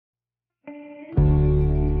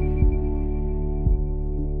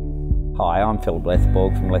Hi, I'm Philip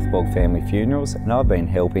Lethborg from Lethborg Family Funerals, and I've been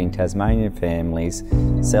helping Tasmanian families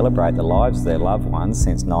celebrate the lives of their loved ones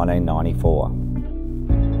since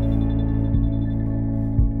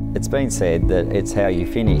 1994. It's been said that it's how you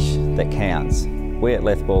finish that counts. We at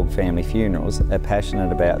Lethborg Family Funerals are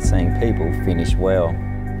passionate about seeing people finish well.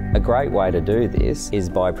 A great way to do this is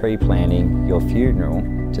by pre-planning your funeral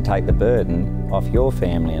to take the burden off your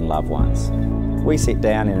family and loved ones. We sit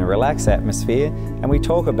down in a relaxed atmosphere and we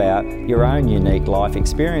talk about your own unique life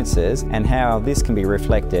experiences and how this can be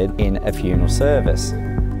reflected in a funeral service.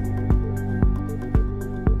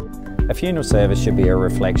 A funeral service should be a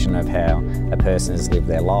reflection of how a person has lived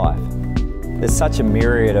their life. There's such a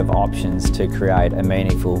myriad of options to create a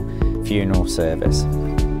meaningful funeral service,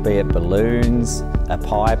 be it balloons, a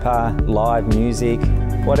piper, live music,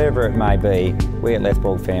 whatever it may be. We at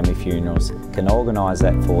Lethborg Family Funerals can organise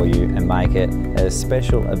that for you and make it a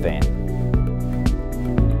special event.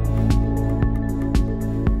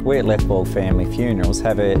 We at Lethborg Family Funerals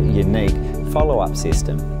have a unique follow-up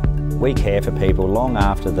system. We care for people long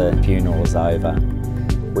after the funeral is over.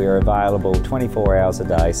 We are available 24 hours a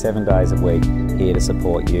day, 7 days a week, here to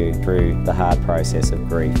support you through the hard process of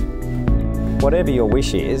grief. Whatever your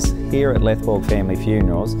wish is, here at Lethborg Family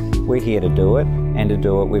Funerals, we're here to do it and to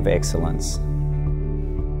do it with excellence.